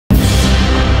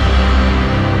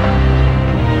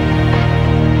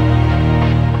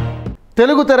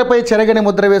తెలుగు తెరపై చెరగని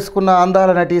ముద్ర వేసుకున్న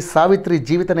అందాల నటి సావిత్రి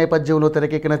జీవిత నేపథ్యంలో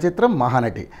తెరకెక్కిన చిత్రం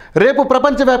మహానటి. రేపు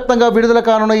ప్రపంచవ్యాప్తంగా విడుదల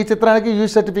కానున్న ఈ చిత్రానికి యూ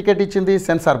సర్టిఫికేట్ ఇచ్చింది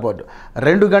సెన్సార్ బోర్డు.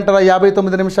 2 గంటల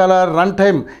 59 నిమిషాల రన్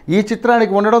టైం ఈ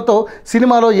చిత్రానికి ఉండడంతో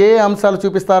సినిమాలో ఏ అంశాలు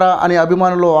చూపిస్తారా అని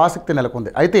అభిమానుల్లో ఆసక్తి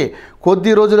నెలకొంది. అయితే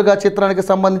కొద్ది రోజులుగా చిత్రానికి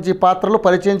సంబంధించి పాత్రలు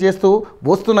పరిచయం చేస్తూ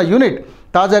వస్తున్న యూనిట్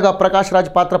తాజాగా ప్రకాష్ రాజ్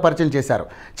పాత్ర పరిచయం చేశారు.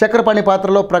 చక్రపాణి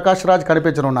పాత్రలో ప్రకాష్ రాజ్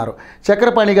కనిపించనున్నారు.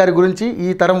 చక్రపాణి గారి గురించి ఈ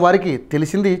తరం వారికి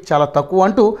తెలిసింది చాలా తక్కువ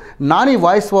అంటూ నాని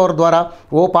వాయిస్ ఓవర్ ద్వారా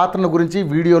ఓ పాత్రను గురించి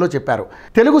వీడియోలో చెప్పారు.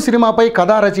 తెలుగు సినిమాపై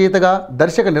కథా రచయితగా,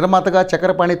 దర్శక నిర్మాతగా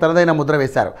చక్రపాణి తనదైన ముద్ర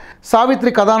వేశారు.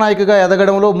 సావిత్రి కథానాయికగా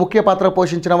ఎదగడంలో ముఖ్య పాత్ర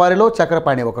పోషించిన వారిలో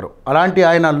చక్రపాణి ఒకరు. అలాంటి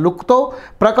ఆయన లుక్తో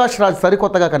ప్రకాష్ రాజ్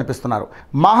సరికొత్తగా కనిపిస్తున్నారు.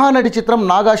 మహానటి చిత్రం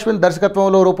నాగాశ్విన్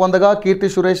దర్శకత్వంలో రూపొందగా కీర్తి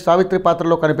సురేష్ సావిత్రి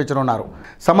పాత్రలో కనిపించనున్నారు.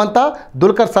 సమంత,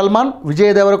 దుల్కర్ సల్మాన్,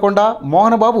 విజయ్ దేవరకొండ,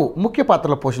 మోహన్ బాబు ముఖ్య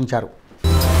పాత్రలు పోషించారు.